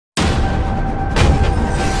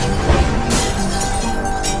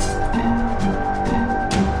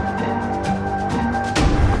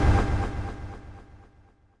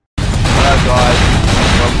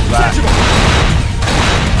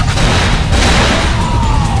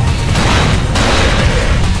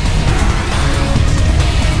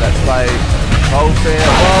Hold there.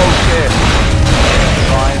 Whoa, shit.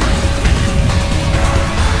 Fine.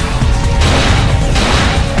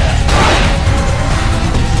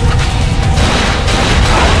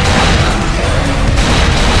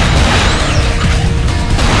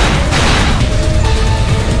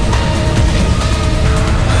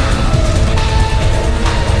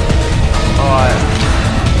 Alright.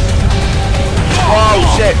 Whoa,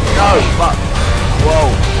 shit. No, fuck. Whoa.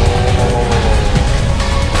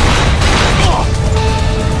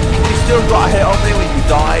 Still got a hit on me when you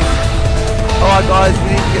dive. Alright guys, we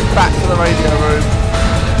need to get back to the radio room.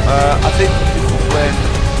 I think this is when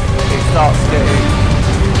it starts getting...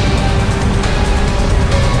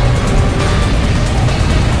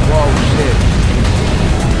 Whoa, shit.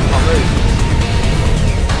 Can't move.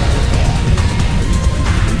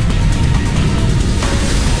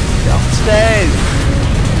 Get upstairs.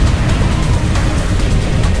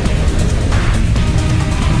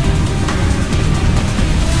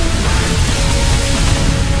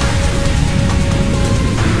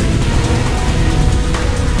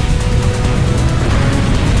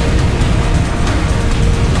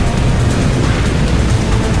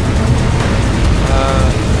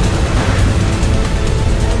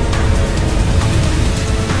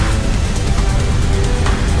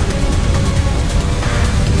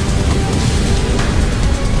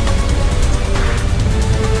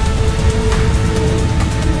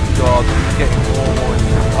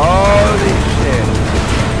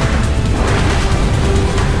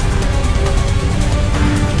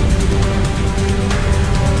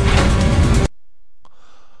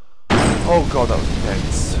 Oh god, that was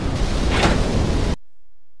intense.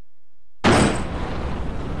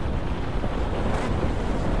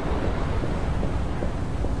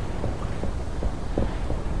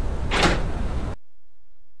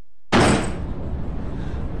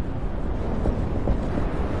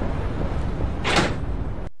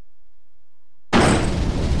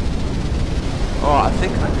 Oh, I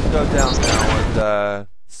think I can go down now and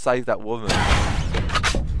save that woman.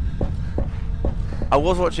 I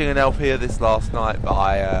was watching an LP of this last night, but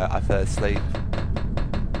I fell asleep.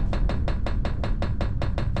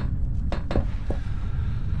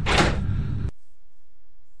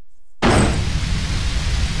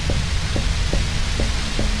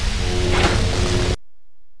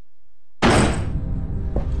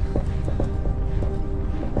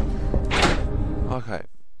 Okay.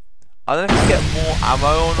 I don't know if you get more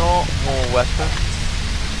ammo or not, more weapons.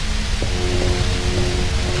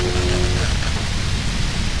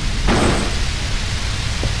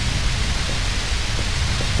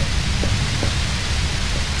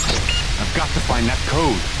 Got to find that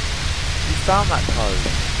code. You found that code.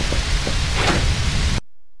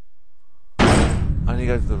 I need to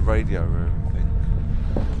go to the radio room, I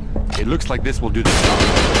think. It looks like this will do the job.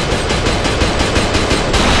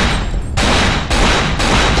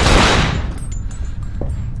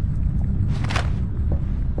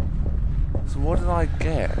 So what did I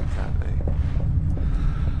get exactly?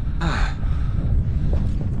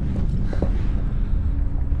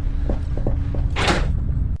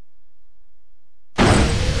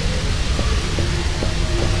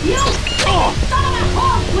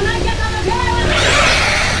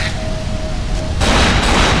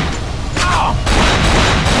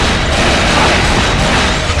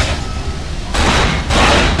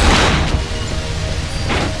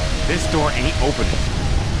 This door ain't opening.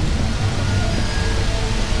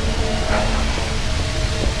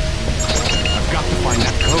 I've got to find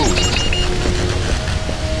that code.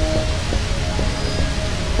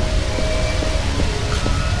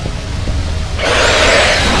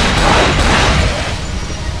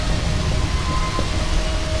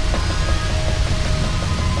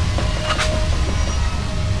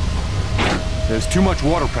 There's too much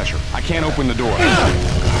water pressure. I can't open the door.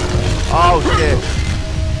 Oh shit.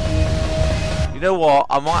 You know what?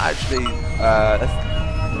 I might actually let's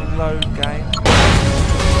reload game.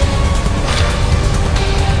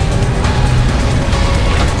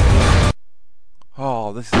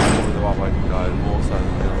 Oh, this is probably the right way to go, more so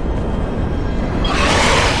than the other one.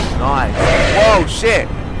 Nice. Whoa, shit!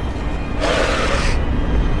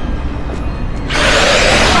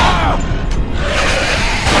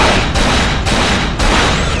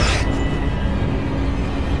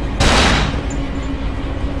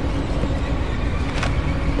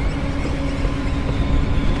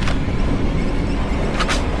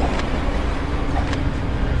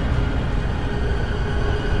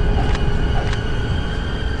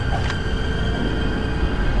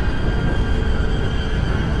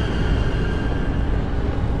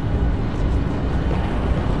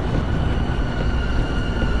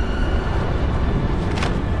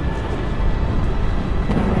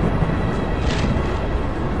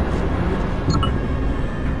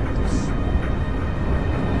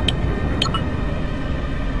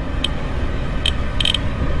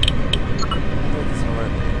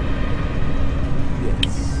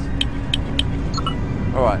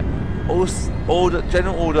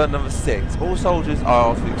 General Order number 6. All soldiers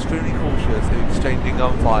are to be extremely cautious in exchanging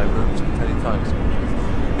gunfire rooms containing time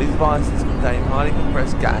exposures. These devices contain highly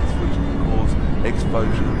compressed gas which can cause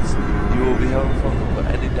explosions. You will be held responsible for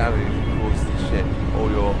any damage caused to the ship or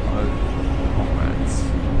your own comrades.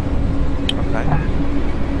 Okay. I'm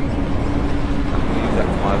going to use that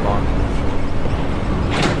to my advantage.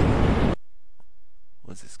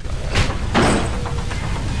 What's this guy?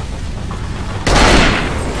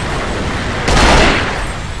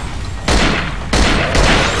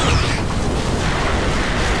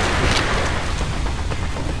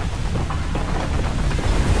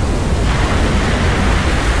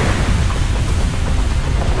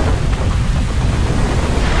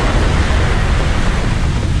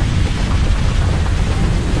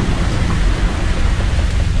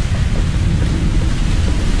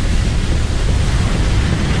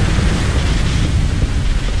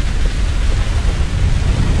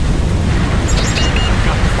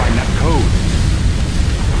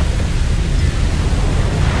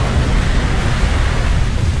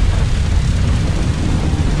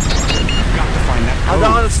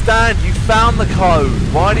 You found the code.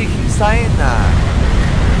 Why do you keep saying that?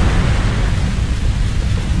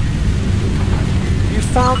 You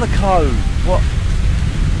found the code. What?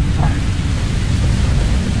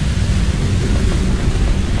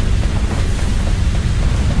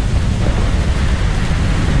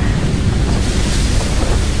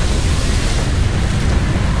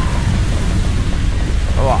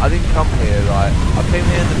 Alright, I didn't come here, right? I came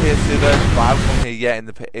here in the PS2 version, but I haven't come here yet in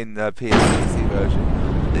the PC version.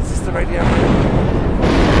 Is this the radio?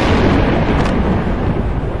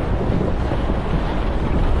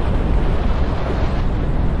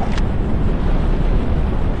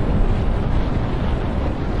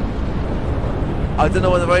 I don't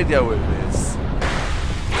know where the radio room is.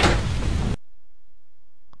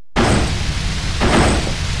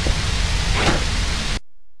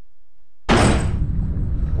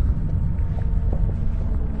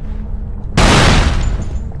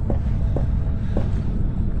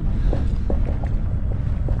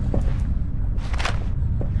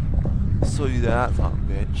 Saw you there that time,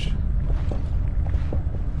 bitch.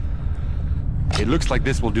 It looks like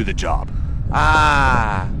this will do the job.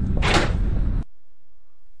 Ah!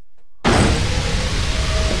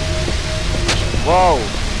 Whoa!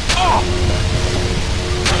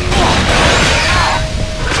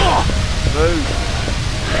 Move!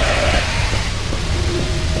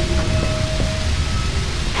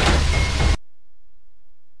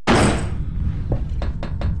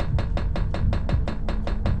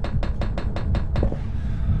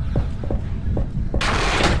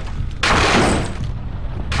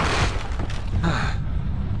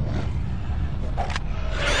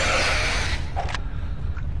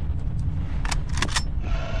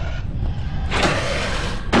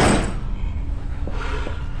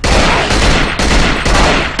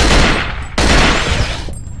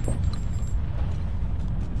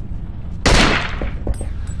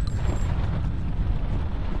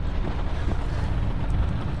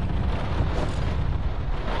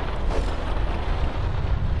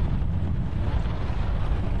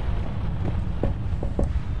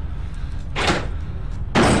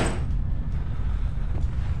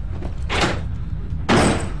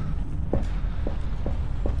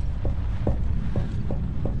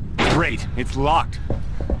 Great, it's locked.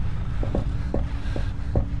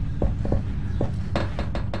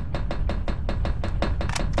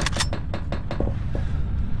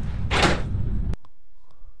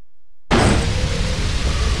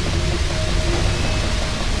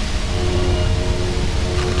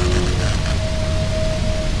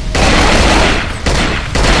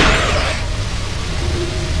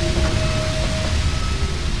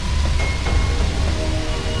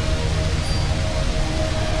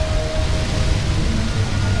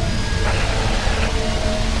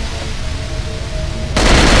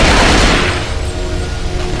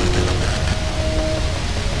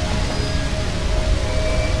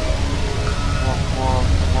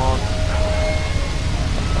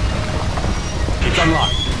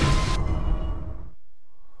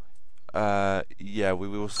 Yeah, we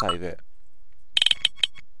will save it.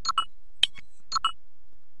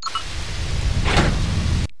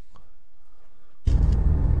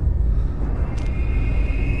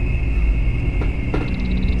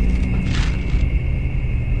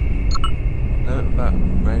 Note about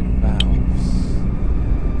red valves.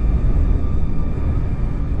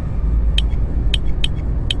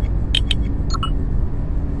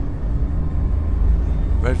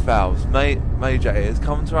 Red valves. Major, it has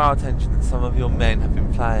come to our attention that some of your men have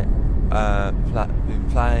been playing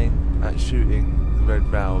at shooting the red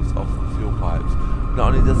valves off the fuel pipes.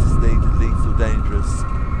 Not only does this lead to lethal, dangerous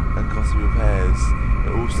and costly repairs,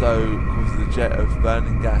 it also causes a jet of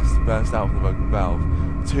burning gas to burst out from the broken valve.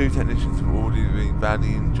 2 technicians were already being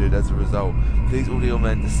badly injured as a result. These ordeal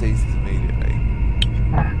men deceased immediately.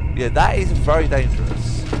 Yeah, that is very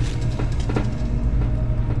dangerous.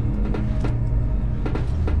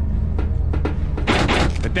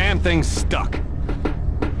 The damn thing's stuck.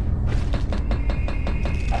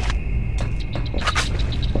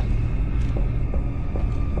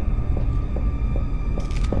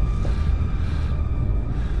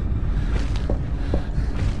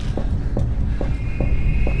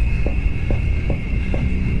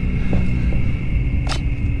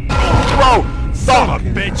 Whoa! Son of a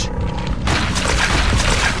bitch!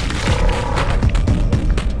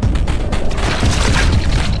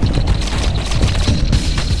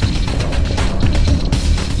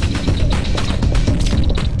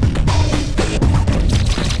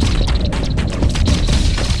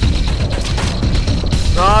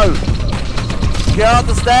 No! Get up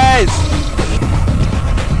the stairs!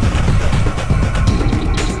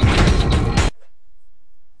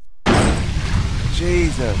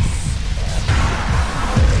 Jesus.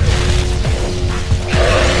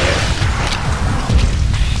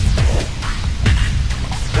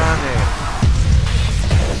 Damn it.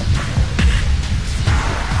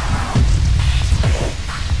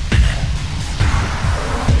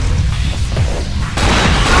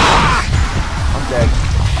 I'm dead.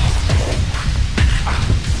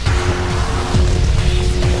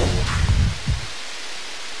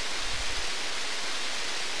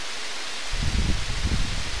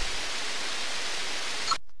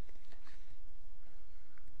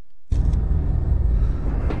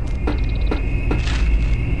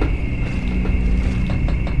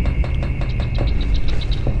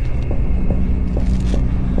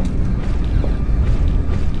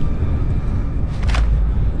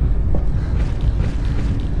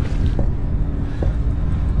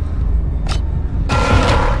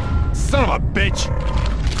 Son of a bitch!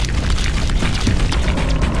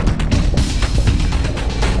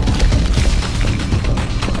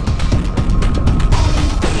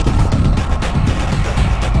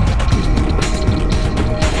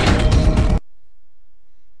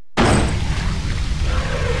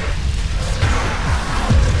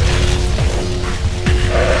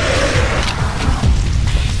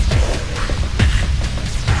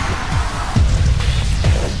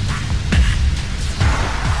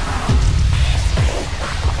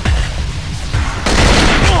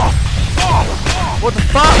 What the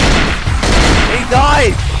fuck? He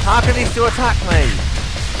died! How can he still attack me?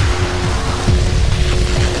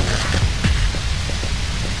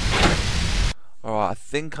 Alright, I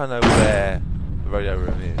think I know where the radio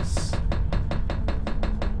room is.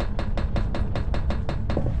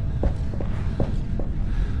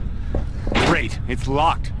 Great, it's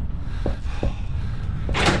locked.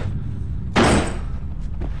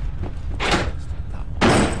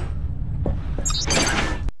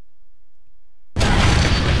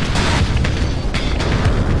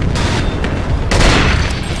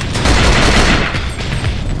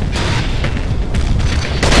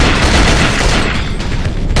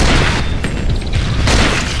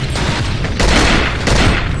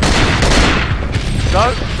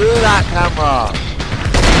 Don't do that, camera!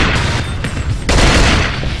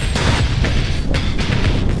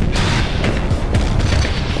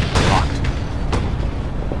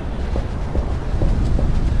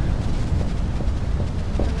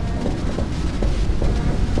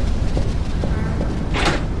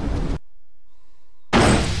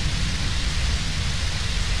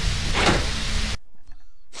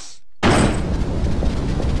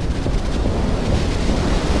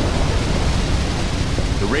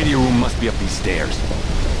 The radio room must be up these stairs.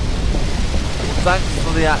 Thanks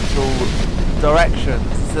for the actual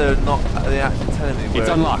directions, so not the actual telling me where. It's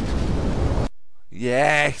unlocked.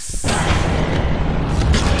 Yes!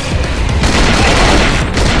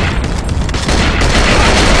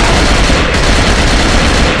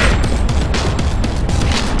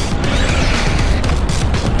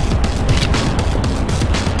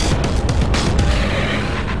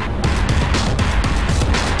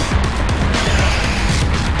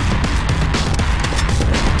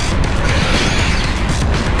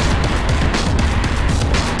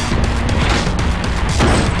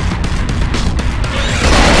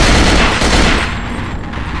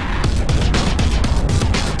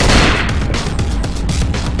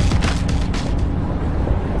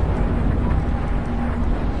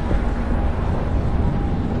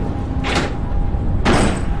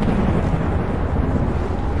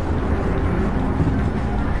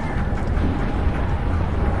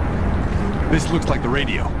 This looks like the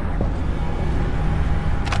radio.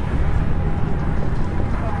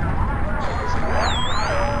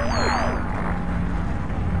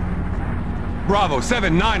 Bravo,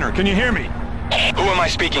 7-9er, can you hear me? Who am I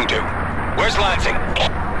speaking to? Where's Lansing?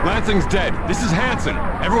 Lansing's dead. This is Hansen.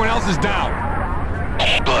 Everyone else is down.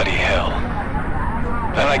 Bloody hell.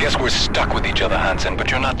 Then I guess we're stuck with each other, Hansen, but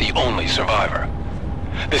you're not the only survivor.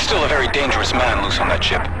 There's still a very dangerous man loose on that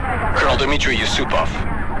ship. Colonel Dmitry Yusupov.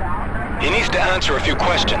 He needs to answer a few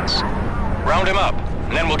questions. Round him up,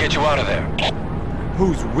 and then we'll get you out of there.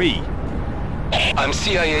 Who's we? I'm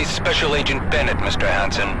CIA's Special Agent Bennett, Mr.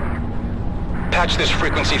 Hansen. Patch this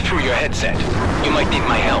frequency through your headset. You might need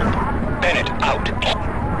my help. Bennett, out.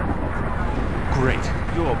 Great.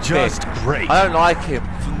 You're Just big. great. I don't like him.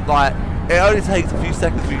 Like, it only takes a few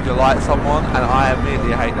seconds for you to like someone, and I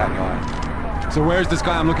immediately hate that guy. So where's this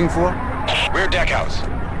guy I'm looking for? Rear deck house.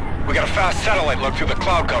 We got a fast satellite look through the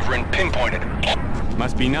cloud cover and pinpointed him.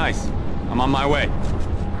 Must be nice. I'm on my way.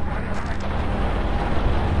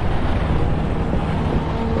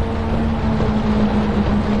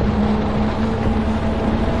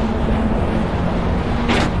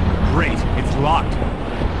 Great, it's locked.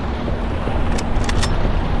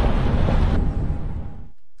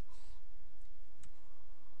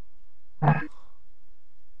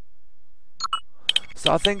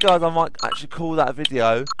 So I think, guys, I might actually call that a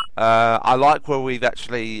video. I like where we've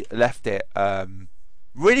actually left it.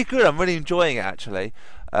 Really good. I'm really enjoying it, actually.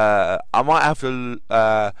 I might have to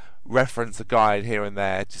reference a guide here and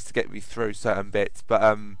there just to get me through certain bits, but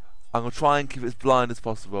I'm going to try and keep it as blind as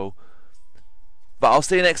possible. But I'll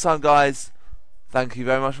see you next time, guys. Thank you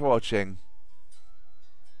very much for watching.